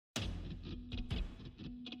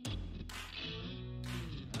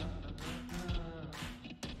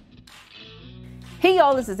Hey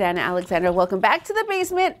y'all, this is Anna Alexandra. Welcome back to the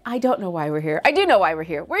basement. I don't know why we're here. I do know why we're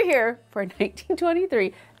here. We're here for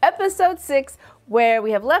 1923, episode 6, where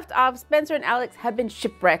we have left off. Spencer and Alex have been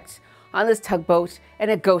shipwrecked on this tugboat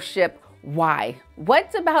and a ghost ship. Why?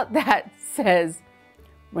 What about that says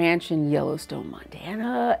ranch in Yellowstone,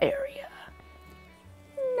 Montana area?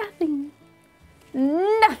 Nothing.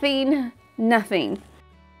 Nothing. Nothing.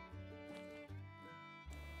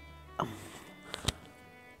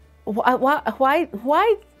 Why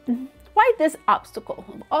this obstacle?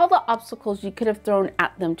 Of all the obstacles you could have thrown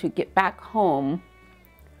at them to get back home,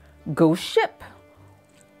 ghost ship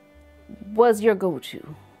was your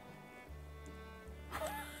go-to.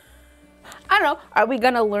 I don't know. Are we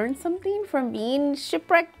gonna learn something from being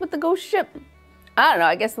shipwrecked with the ghost ship? I don't know.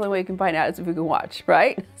 I guess the only way we can find out is if we can watch,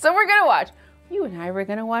 right? So we're gonna watch. You and I were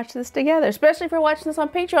gonna watch this together, especially if you're watching this on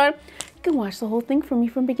Patreon. You can watch the whole thing from me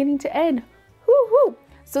from beginning to end. Woo-hoo!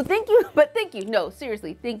 So thank you, no,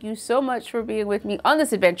 seriously, thank you so much for being with me on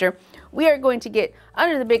this adventure. We are going to get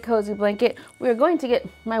under the big cozy blanket. We are going to get,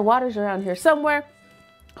 my water's around here somewhere.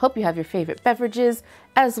 Hope you have your favorite beverages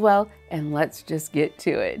as well, and let's just get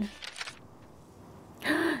to it.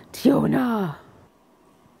 Tiona,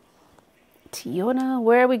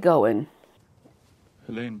 where are we going?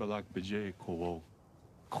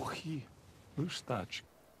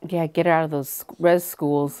 Yeah, get her out of those res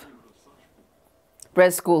school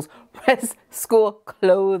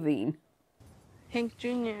clothing. Hank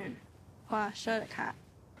Jr. Wa Shortcut.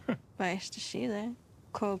 Weißt du Chile?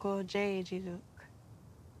 Kogo J. Jiluk.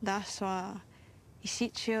 Das war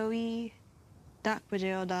Isichioi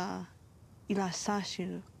Dakbajeoda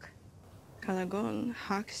Ilasashiluk. Kalagon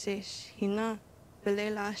Haksish Hina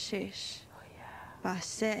Belelashish.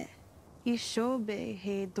 Base Ishobe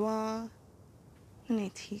He Dwa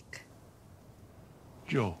Netik.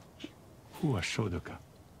 Joe. Who are Shodaka?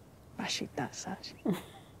 Bashita Sashi.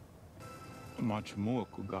 Much more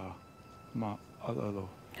kuga ma alalo.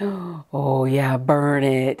 Oh yeah, burn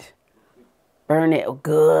it. Burn it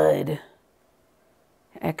good.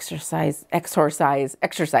 Exorcise that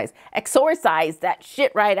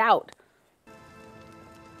shit right out.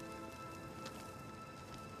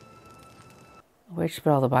 Where'd she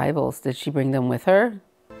put all the Bibles? Did she bring them with her?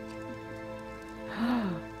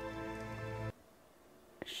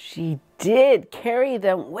 She did carry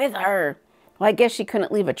them with her. Well, I guess she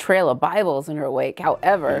couldn't leave a trail of Bibles in her wake,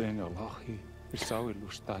 however.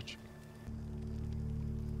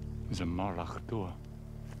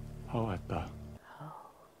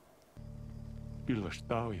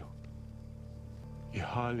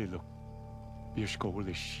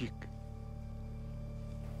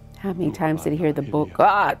 How many times did he hear the book?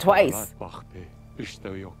 Ah, twice.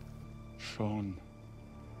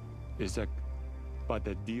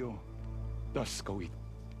 Badadio, Daskawit,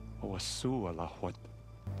 Owasu Alahot.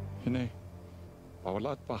 Hine,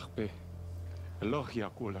 Pawalat Bachbe,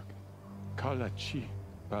 Elohiakulak, Kalachi,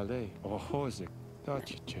 Ballet, or Hosek,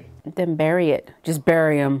 Dachiche. Then bury it. Just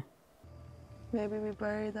bury him. Maybe we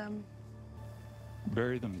bury them.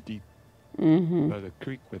 Bury them deep. By the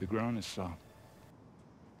creek where the ground is soft.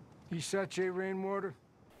 Isache rainwater?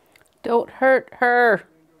 Don't hurt her.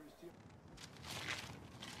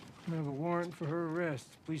 I have a warrant for her arrest.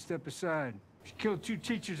 Please step aside. She killed 2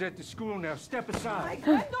 teachers at the school now. Step aside. My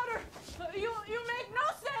granddaughter! You make no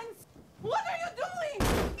sense! What are you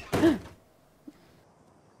doing?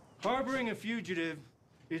 Harboring a fugitive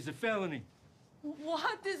is a felony.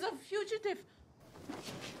 What is a fugitive?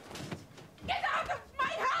 Get out of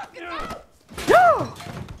my house! Get out!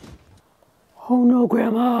 Oh no,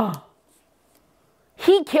 Grandma.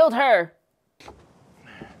 He killed her.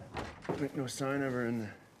 Ain't no sign of her in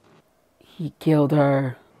there. He killed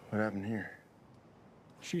her. What happened here?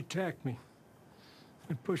 She attacked me.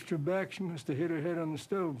 I pushed her back. She must have hit her head on the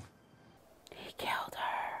stove. He killed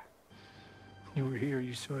her. You were here.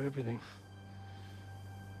 You saw everything.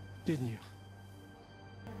 Didn't you?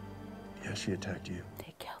 Yeah, she attacked you.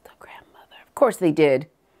 They killed the grandmother. Of course they did.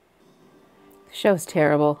 The show's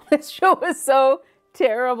terrible. This show is so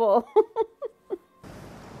terrible.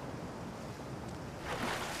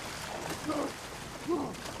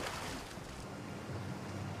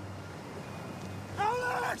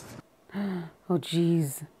 Oh,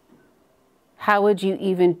 geez. How would you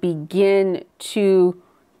even begin to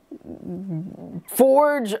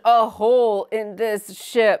forge a hole in this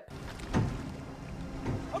ship?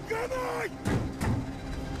 I'm coming!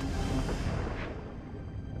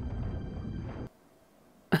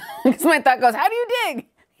 Because my thought goes, how do you dig?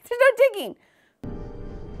 There's no digging.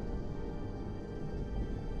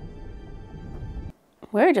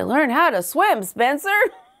 Where'd you learn how to swim, Spencer?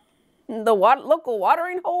 The local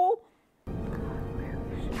watering hole?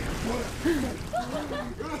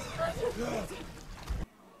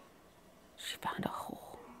 She found a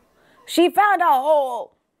hole. She found a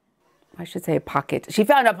hole. I should say a pocket. She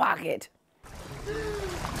found a pocket.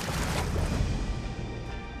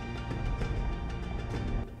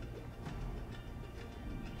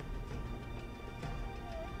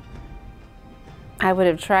 I would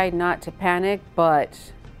have tried not to panic,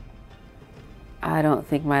 but I don't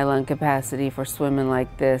think my lung capacity for swimming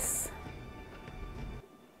like this,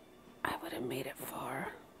 I would have made it far.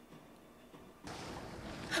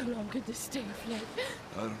 How long could this stay afloat?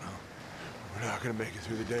 I don't know. We're not gonna make it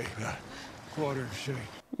through the day. Quarter of shake.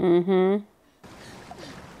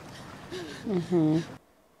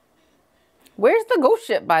 Where's the ghost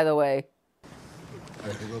ship, by the way? I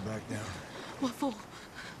have to go back down. What for?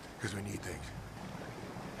 Because we need things.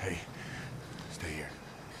 Hey, stay here.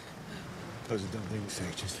 That was a dumb thing to say.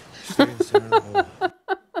 Just stay in the center of the hole.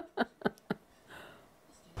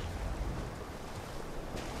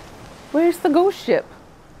 Where's the ghost ship?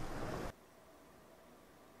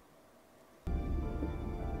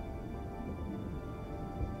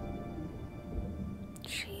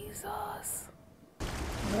 Jesus.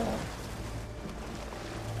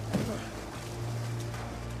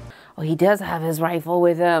 Oh, he does have his rifle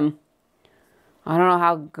with him. I don't know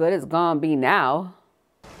how good it's gonna be now.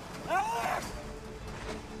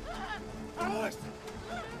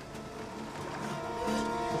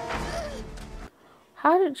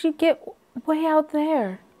 How did you get way out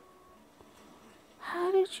there?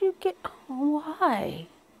 How did you get, why?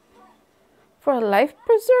 For a life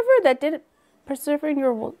preserver that didn't preserve in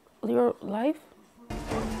your life?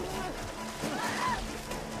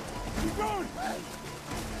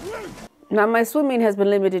 Now my swimming has been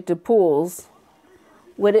limited to pools.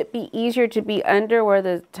 Would it be easier to be under where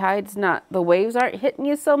the waves aren't hitting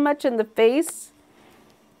you so much in the face?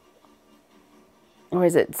 Or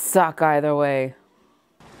is it suck either way?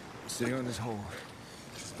 Sitting on this hole.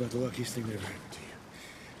 It's about the luckiest thing that ever happened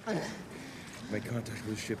to you. Made contact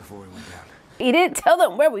with the ship before we went down. He didn't tell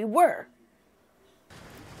them where we were.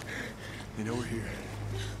 They know we're here.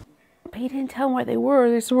 But he didn't tell them where they were.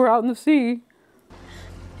 They said we're out in the sea.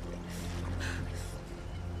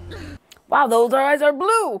 Wow, those eyes are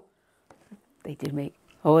blue. They did make,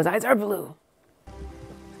 oh, his eyes are blue.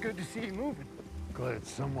 It's good to see you moving. Glad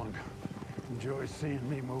someone enjoys seeing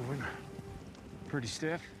me moving. Pretty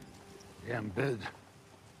stiff? Yeah, I'm bed.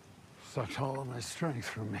 Sucked all of my strength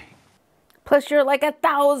from me. Plus you're like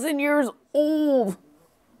 1,000 years old.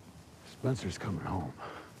 Spencer's coming home.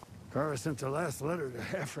 Kara sent the last letter to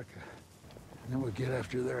Africa. And then we'll get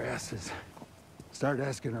after their asses. Start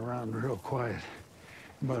asking around real quiet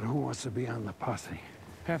about who wants to be on the posse.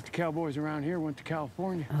 Half the cowboys around here went to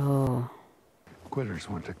California. Oh. Quitters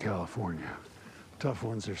went to California. Tough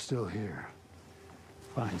ones are still here.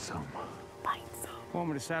 Find some. Find some. Want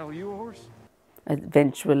me to saddle you a horse?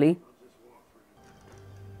 Eventually.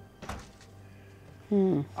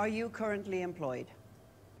 Are you currently employed?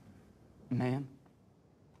 Ma'am,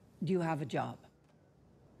 Do you have a job?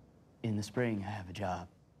 in the spring I have a job.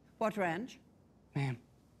 What ranch? Ma'am,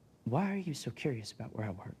 why are you so curious about where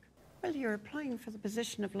I work? Well, you're applying for the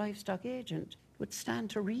position of livestock agent. It would stand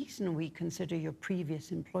to reason we consider your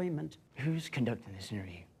previous employment. Who's conducting this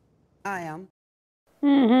interview? I am.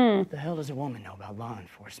 What the hell does a woman know about law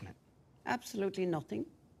enforcement? Absolutely nothing.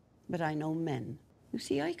 But I know men. You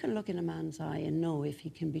see, I can look in a man's eye and know if he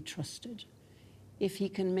can be trusted. If he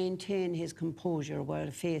can maintain his composure while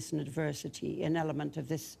facing adversity. An element of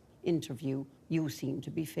this interview you seem to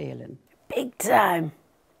be failing. Big time.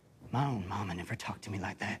 My own mama never talked to me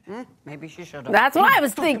like that. Maybe she should have. That's what I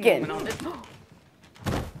was thinking.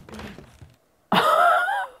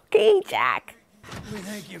 Okay, Jack. We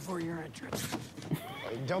thank you for your interest.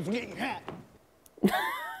 Don't forget your hat.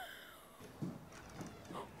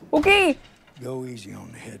 Okay. Go easy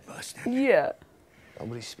on the head busting. Yeah.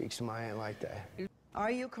 Nobody speaks to my aunt like that.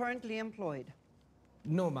 Are you currently employed?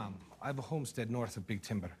 No, ma'am. I have a homestead north of Big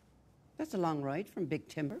Timber. That's a long ride from Big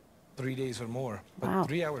Timber. 3 days or more, but Wow.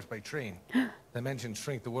 3 hours by train. They mentioned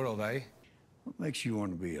shrink the world, eh? What makes you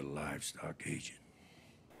want to be a livestock agent?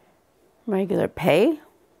 Regular pay?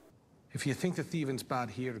 If you think the thieving's bad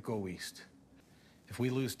here, go east. If we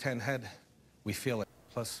lose 10 head, we feel it.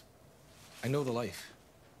 Plus, I know the life.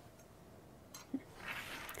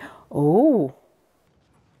 Oh.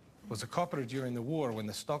 Was a copper during the war when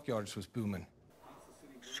the stockyards was booming.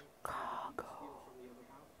 Chicago.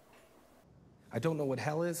 I don't know what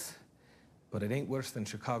hell is, but it ain't worse than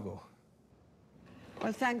Chicago.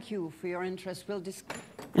 Well, thank you for your interest. We'll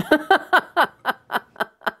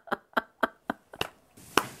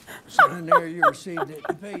Sign there, you received it.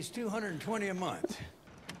 It pays $220 a month.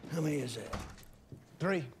 How many is that?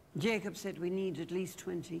 3. Jacob said we need at least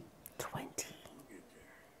 20. 20.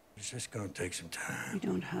 It's just gonna take some time. We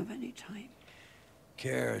don't have any time.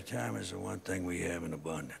 Kara, time is the one thing we have in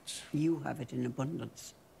abundance. You have it in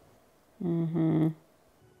abundance. Mm-hmm.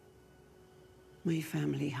 My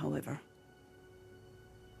family, however,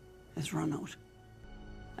 has run out.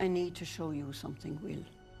 I need to show you something, Will.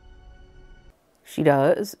 She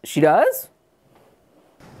does. She does?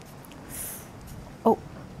 Oh.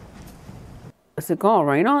 Is it gonna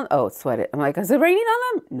rain on? Oh, it's sweated. I'm like, is it raining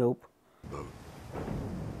on them? Nope.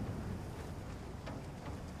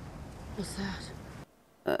 What's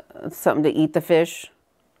that? Something to eat the fish.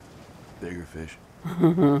 Bigger fish.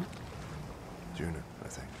 Mm-hmm. Tuna, I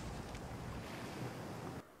think.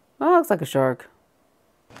 Oh, looks like a shark.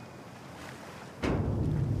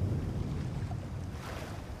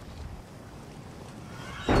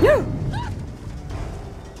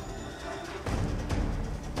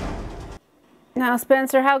 Now,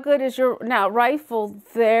 Spencer, how good is your rifle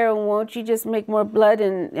there? Won't you just make more blood?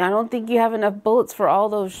 And I don't think you have enough bullets for all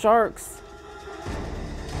those sharks.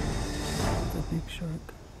 It's a big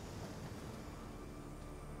shark.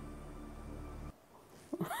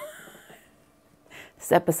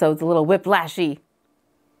 This episode's a little whiplashy.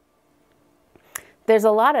 There's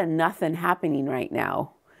a lot of nothing happening right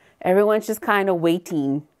now. Everyone's just kind of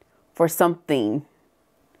waiting for something.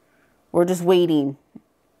 We're just waiting.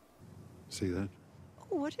 See that?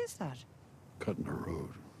 Oh, what is that? Cutting a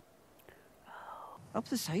road. Up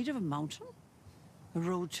the side of a mountain? A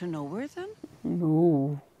road to nowhere, then?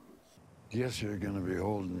 No. Guess you're gonna be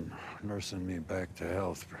nursing me back to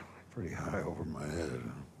health pretty high over my head.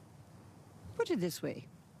 Put it this way.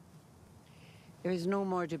 There is no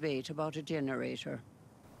more debate about a generator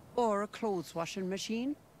or a clothes washing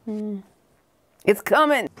machine. It's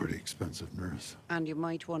coming. Pretty expensive, nurse. And you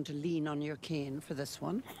might want to lean on your cane for this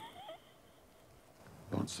one.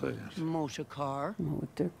 Don't say it. Motor car.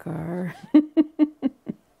 Motor car.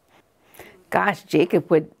 Gosh,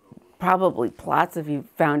 Jacob would probably plots if you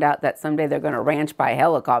found out that someday they're going to ranch by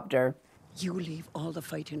helicopter. You leave all the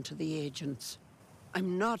fighting to the agents.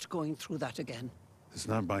 I'm not going through that again. It's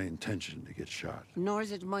not my intention to get shot. Nor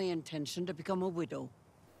is it my intention to become a widow.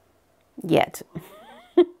 Yet.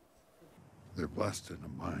 They're blasting a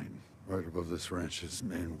mine right above this ranch's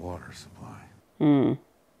main water supply.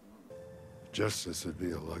 Justice would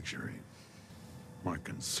be a luxury. My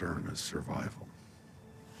concern is survival.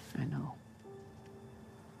 I know.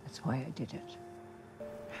 That's why I did it.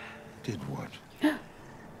 Did what?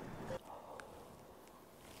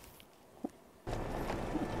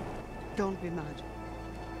 Don't be mad.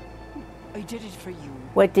 I did it for you.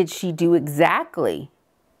 What did she do exactly?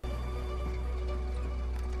 That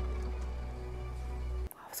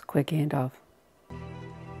was a quick handoff.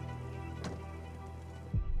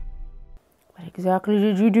 What exactly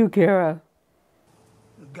did you do, Kara?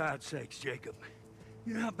 For God's sakes, Jacob.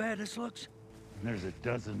 You know how bad this looks? There's a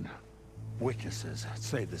dozen witnesses that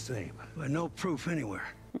say the same. But no proof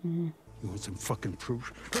anywhere. You want some fucking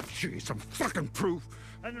proof? Let's see some fucking proof.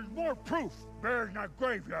 And there's more proof buried in that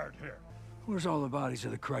graveyard here. Where's all the bodies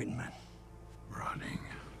of the Crichton men? Rotting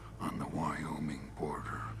on the Wyoming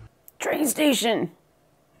border. Train station.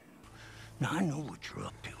 Now, I know what you're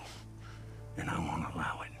up to, and I won't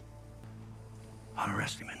allow it. I'll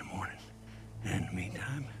arrest him in the morning. And in the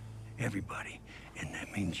meantime, everybody, and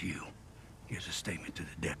that means you, gives a statement to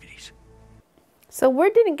the deputies. So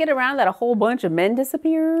word didn't get around that a whole bunch of men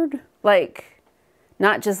disappeared? Like,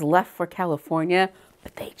 not just left for California,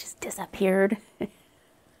 but they just disappeared.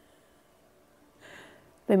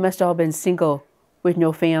 They must have all been single with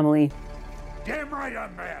no family. Damn right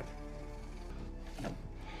I'm mad.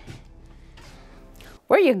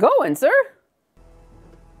 Where are you going, sir?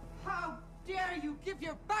 How dare you give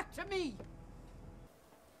your back to me?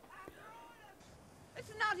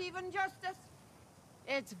 It's not even justice.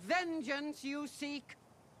 It's vengeance you seek.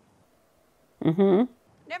 Never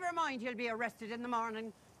mind, he'll be arrested in the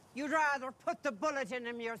morning. You'd rather put the bullet in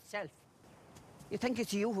him yourself. You think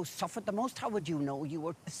it's you who suffered the most? How would you know? You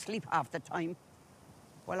were asleep half the time.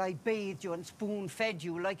 While I bathed you and spoon-fed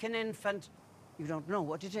you like an infant. You don't know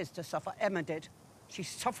what it is to suffer. Emma did. She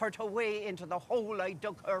suffered her way into the hole I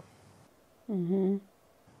dug her.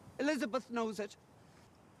 Elizabeth knows it.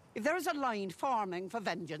 If there is a line forming for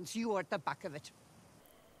vengeance, you are at the back of it.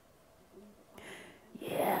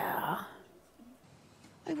 Yeah.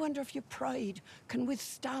 I wonder if your pride can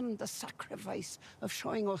withstand the sacrifice of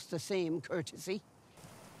showing us the same courtesy.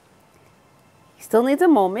 He still needs a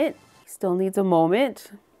moment. He still needs a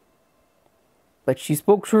moment. But she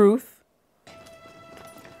spoke truth.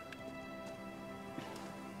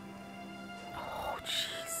 Oh,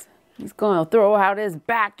 jeez. He's gonna throw out his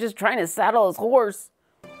back just trying to saddle his horse.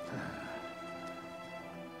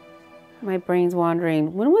 My brain's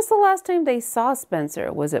wandering. When was the last time they saw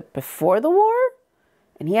Spencer? Was it before the war?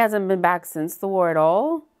 And he hasn't been back since the war at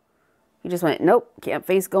all? He just went, nope, can't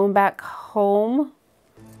face going back home.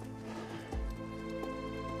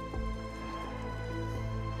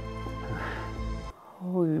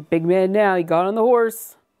 Oh, you're a big man now. He got on the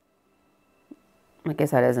horse. I guess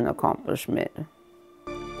that is an accomplishment.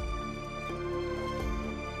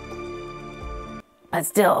 But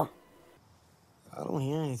still. I don't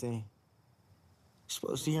hear anything. You're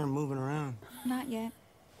supposed to hear him moving around. Not yet.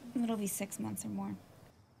 It'll be 6 months or more.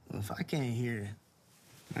 Well, if I can't hear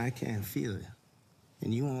it, I can't feel it.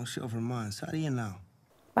 And you won't show for months. How do you know?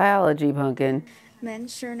 Biology, pumpkin. Men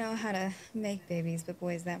sure know how to make babies, but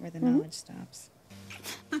boys, that where the knowledge stops.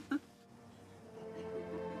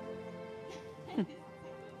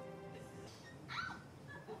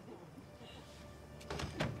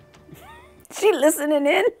 She listening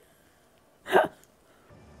in?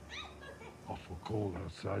 Awful cold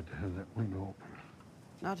outside to have that window open.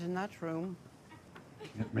 Not in that room.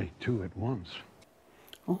 Can't make two at once.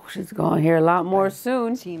 Oh, she's gonna hear a lot more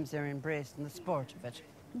soon. Seems they're embracing the sport of it.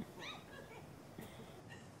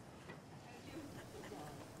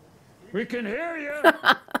 We can hear you!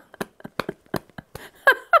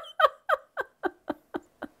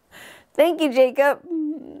 Thank you, Jacob.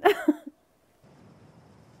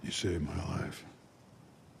 You saved my life.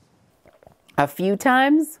 A few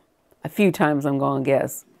times? A few times, I'm gonna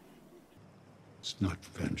guess. It's not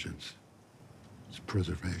vengeance. It's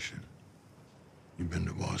preservation. You've been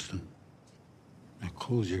to Boston? Now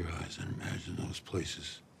close your eyes and imagine those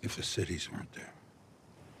places if the cities weren't there.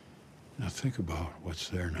 Now think about what's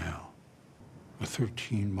there now. A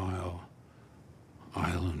 13-mile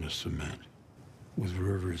island of cement with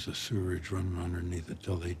rivers of sewage running underneath it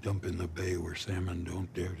till they dump in the bay where salmon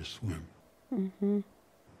don't dare to swim. Mm-hmm.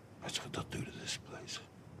 That's what they'll do to this place.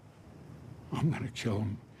 I'm gonna kill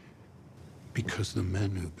them because the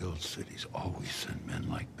men who build cities always send men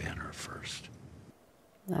like Banner first.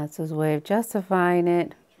 That's his way of justifying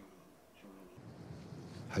it.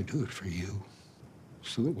 I do it for you,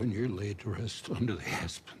 so that when you're laid to rest under the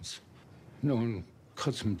aspens, no one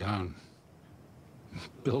cuts them down,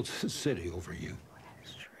 builds a city over you. That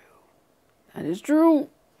is true. That is true.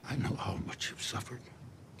 I know how much you've suffered,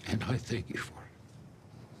 and I thank you for it.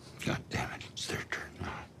 God damn it, it's their turn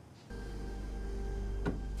now.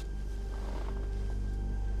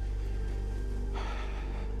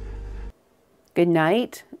 Good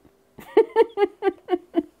night.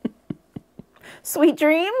 Sweet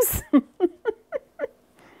dreams.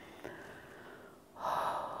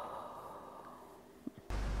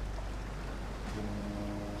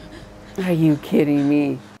 Are you kidding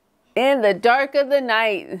me? In the dark of the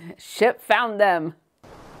night, ship found them.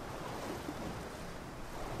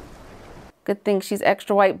 Good thing she's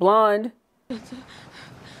extra white blonde.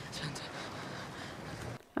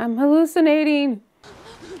 I'm hallucinating.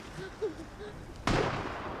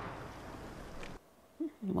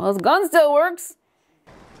 Well, his gun still works.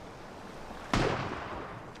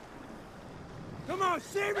 Come on,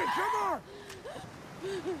 save it, come on!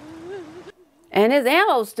 And his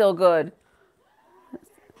ammo's still good.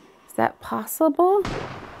 Is that possible?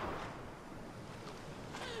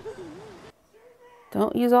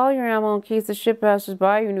 Don't use all your ammo in case the ship passes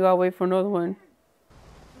by you and you gotta wait for another one.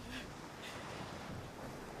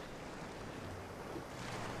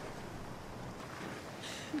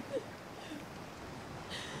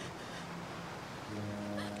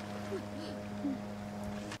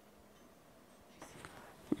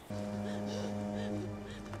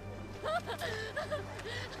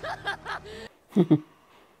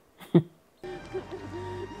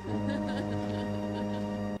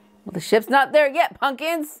 Well, the ship's not there yet,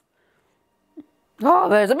 pumpkins. Oh,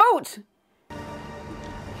 there's a boat.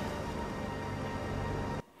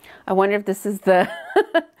 I wonder if this is the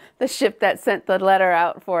the ship that sent the letter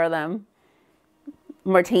out for them.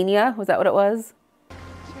 Martinia, was that what it was?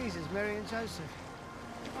 Jesus, Mary and Joseph.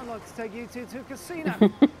 I'd like to take you two to a casino.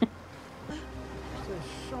 It's a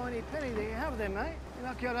shiny penny that you have there, mate. You're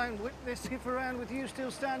lucky I don't whip this skiff around with you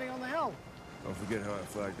still standing on the helm. Don't forget how I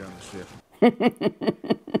flagged down the ship. I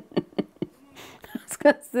was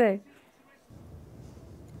gonna say.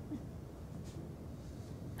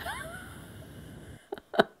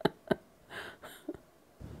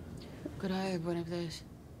 Could I have one of those?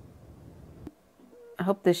 I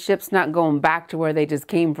hope the ship's not going back to where they just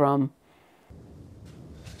came from.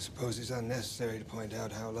 I suppose it's unnecessary to point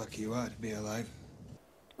out how lucky you are to be alive.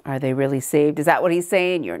 Are they really saved? Is that what he's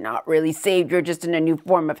saying? You're not really saved, you're just in a new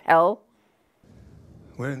form of hell?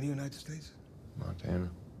 Where in the United States? Montana.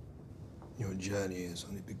 Your journey is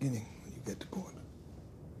only beginning when you get to port.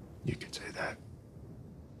 You could say that.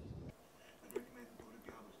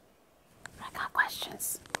 I got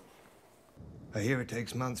questions. I hear it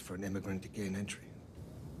takes months for an immigrant to gain entry.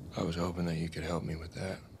 I was hoping that you could help me with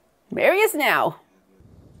that. Marry us now.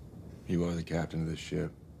 You are the captain of this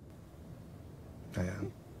ship. I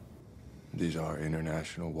am. These are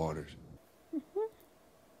international waters.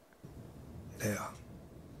 They are.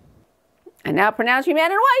 And now pronounce you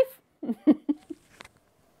man and wife.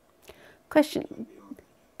 Question.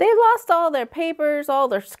 They lost all their papers, all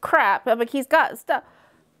their crap. I mean, he's got stuff.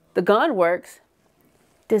 The gun works.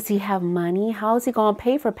 Does he have money? How is he going to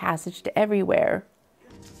pay for passage to everywhere?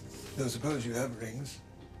 Though suppose you have rings.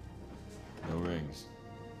 No rings.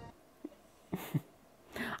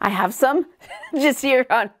 I have some just here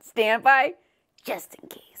on standby, just in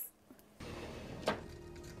case.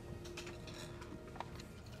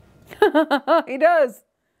 He does.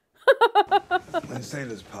 When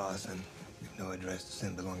sailors pass and with no address to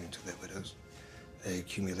send belonging to their widows, they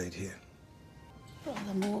accumulate here.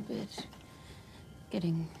 Rather morbid.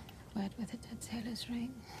 Getting wet with a dead sailor's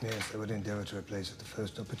ring. Yes, they would endeavor to replace at the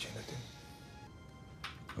first opportunity.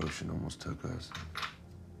 Ocean almost took us.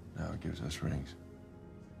 Now it gives us rings.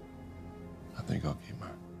 I think I'll keep mine.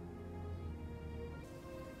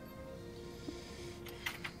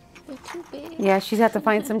 They're too big. Yeah, she's had to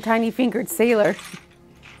find some tiny fingered sailor.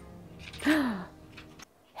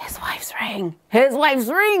 His wife's ring. His wife's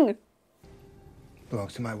ring.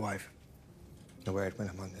 Belongs to my wife. I wear it when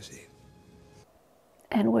I'm on the sea.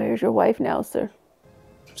 And where's your wife now, sir?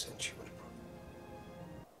 Since she would have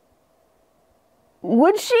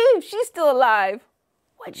Would she? If she's still alive.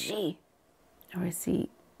 Would she? Or is he?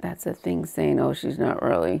 That's a thing saying, oh, she's not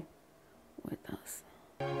really with us.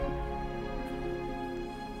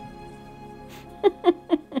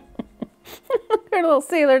 Her little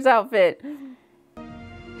sailor's outfit.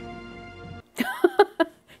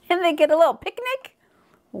 And they get a little picnic?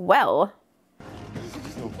 Well.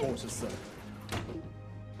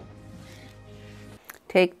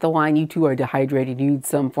 Take the wine. You two are dehydrated. You need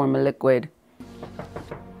some form of liquid.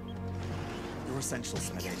 Your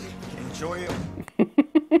essentials, my lady. Enjoy it.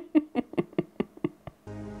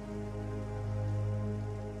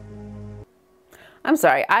 I'm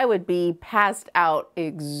sorry. I would be passed out,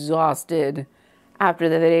 exhausted after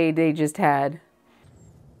the day they just had.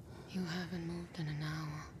 You haven't moved in an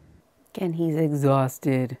hour. Again, he's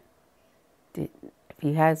exhausted. If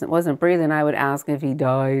he wasn't breathing, I would ask if he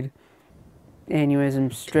died.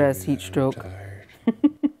 Aneurysm, stress, heat stroke.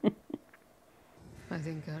 I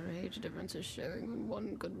think our age difference is showing when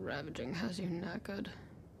one good ravaging has you knackered.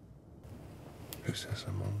 Who says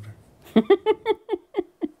I'm older?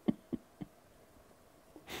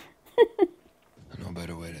 No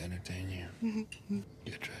better way to entertain you.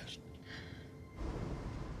 Get dressed.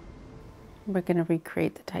 We're gonna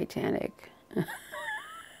recreate the Titanic.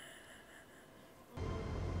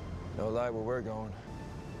 No light where we're going.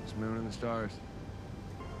 It's moon and the stars.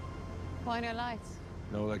 Why no lights?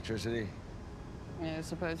 No electricity. Yeah, I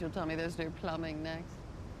suppose you'll tell me there's no plumbing next.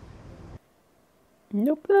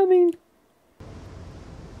 No plumbing.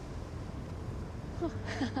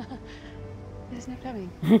 There's no plumbing.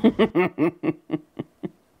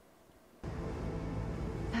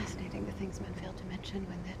 Fascinating the things men fail to mention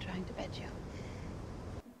when they're trying to bed you.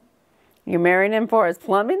 You're marrying him for his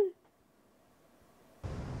plumbing?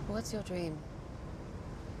 What's your dream?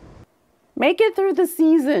 Make it through the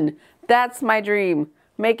season. That's my dream.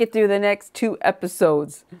 Make it through the next 2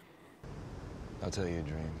 episodes. I'll tell you a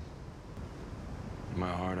dream. In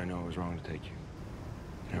my heart, I know it was wrong to take you.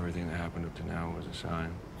 Everything that happened up to now was a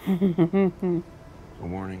sign. A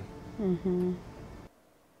warning. Mm-hmm.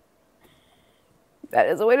 That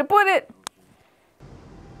is a way to put it.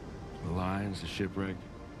 The lions, the shipwreck.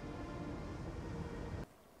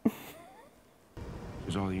 It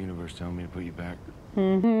was all the universe telling me to put you back.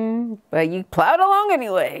 Mm-hmm. But you plowed along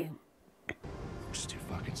anyway. I'm just too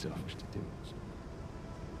fucking selfish to do this.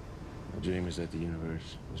 My dream is that the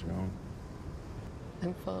universe was wrong.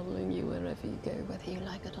 I'm following you wherever you go, whether you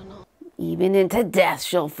like it or not. Even into death,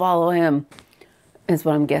 she'll follow him. Is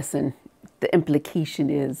what I'm guessing. The implication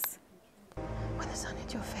is. When the sun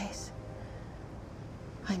hits your face,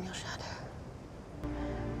 I'm your shadow.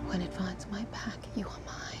 When it finds my back, you are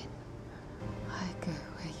mine. I go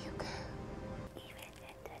where you go. Even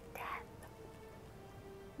into death.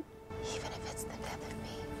 Even if it's the death of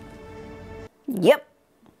me. Yep.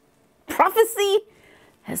 Prophecy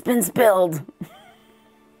has been spilled.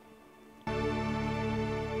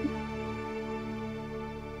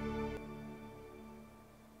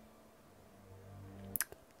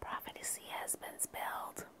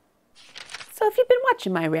 So if you've been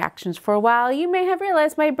watching my reactions for a while, you may have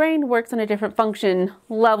realized my brain works on a different function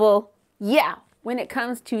level. Yeah, when it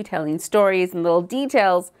comes to telling stories and little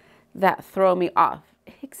details that throw me off.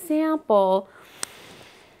 Example,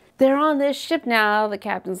 they're on this ship now. The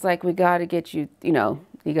captain's like, we got to get you, you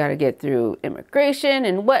got to get through immigration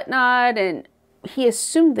and whatnot. And he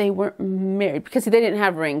assumed they weren't married because they didn't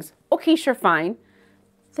have rings. Okay, sure, fine.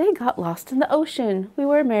 They got lost in the ocean. We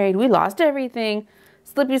were married. We lost everything.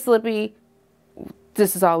 Slippy, slippy.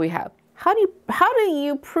 This is all we have. How do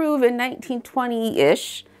you prove in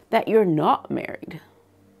 1920-ish that you're not married?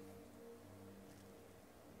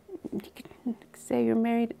 You can say you're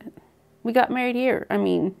married. We got married here. I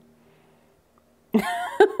mean, and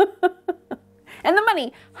the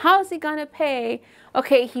money. How's he gonna pay?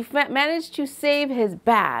 Okay, he managed to save his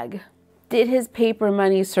bag. Did his paper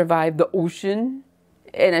money survive the ocean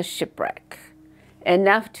in a shipwreck?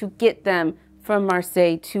 Enough to get them from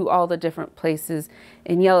Marseille to all the different places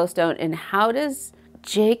in Yellowstone. And how does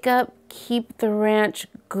Jacob keep the ranch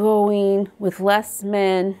going with less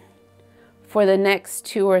men for the next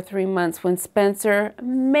 2 or 3 months when Spencer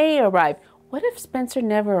may arrive? What if Spencer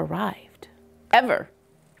never arrived? Ever.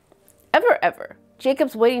 Ever, ever.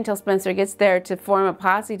 Jacob's waiting until Spencer gets there to form a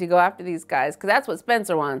posse to go after these guys, because that's what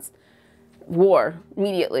Spencer wants. War,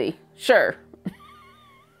 immediately. Sure.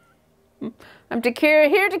 I'm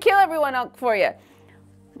here to kill everyone out for you.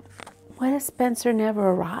 What if Spencer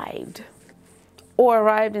never arrived? Or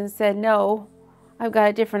arrived and said, no, I've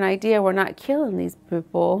got a different idea. We're not killing these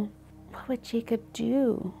people. What would Jacob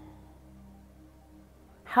do?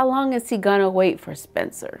 How long is he gonna wait for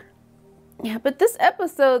Spencer? Yeah, but this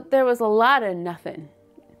episode, there was a lot of nothing.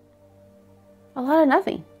 A lot of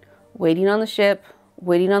nothing. Waiting on the ship,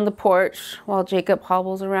 waiting on the porch while Jacob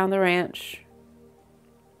hobbles around the ranch.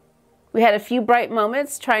 We had a few bright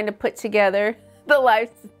moments trying to put together the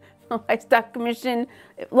Livestock Commission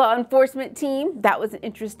law enforcement team. That was an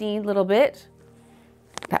interesting little bit.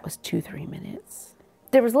 That was 2-3 minutes.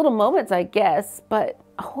 There was little moments, I guess, but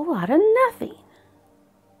a whole lot of nothing.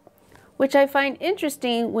 Which I find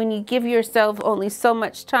interesting when you give yourself only so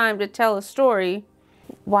much time to tell a story.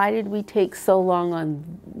 Why did we take so long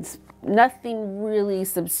on nothing really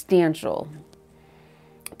substantial?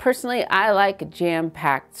 Personally, I like a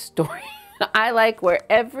jam-packed story. I like where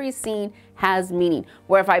every scene has meaning.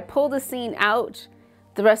 Where if I pull the scene out,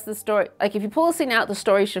 the rest of the story, like if you pull a scene out, the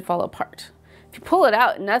story should fall apart. If you pull it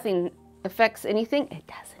out and nothing affects anything, it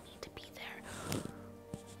doesn't need to be there.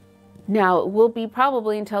 Now, it will be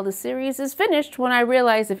probably until the series is finished when I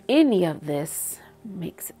realize if any of this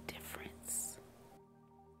makes a difference.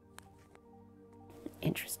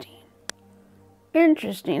 Interesting.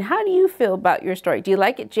 Interesting. How do you feel about your story? Do you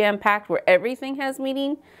like it jam-packed where everything has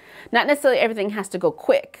meaning? Not necessarily everything has to go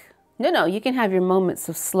quick. No, you can have your moments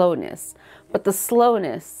of slowness, but the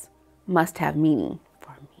slowness must have meaning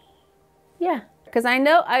for me. Yeah, because I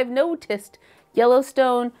know I've noticed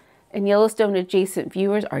Yellowstone and Yellowstone adjacent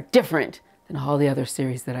viewers are different than all the other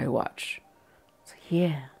series that I watch. So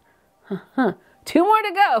yeah, 2 more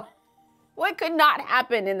to go. What could not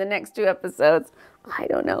happen in the next 2 episodes? I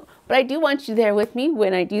don't know. But I do want you there with me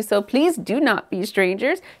when I do so. Please do not be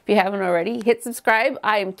strangers. If you haven't already, hit subscribe.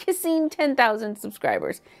 I am kissing 10,000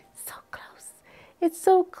 subscribers. So close. It's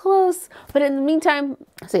so close. But in the meantime,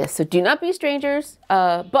 so do not be strangers.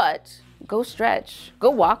 But go stretch.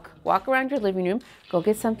 Go walk. Walk around your living room. Go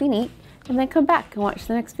get something to eat. And then come back and watch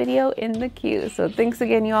the next video in the queue. So thanks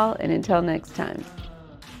again, y'all. And until next time.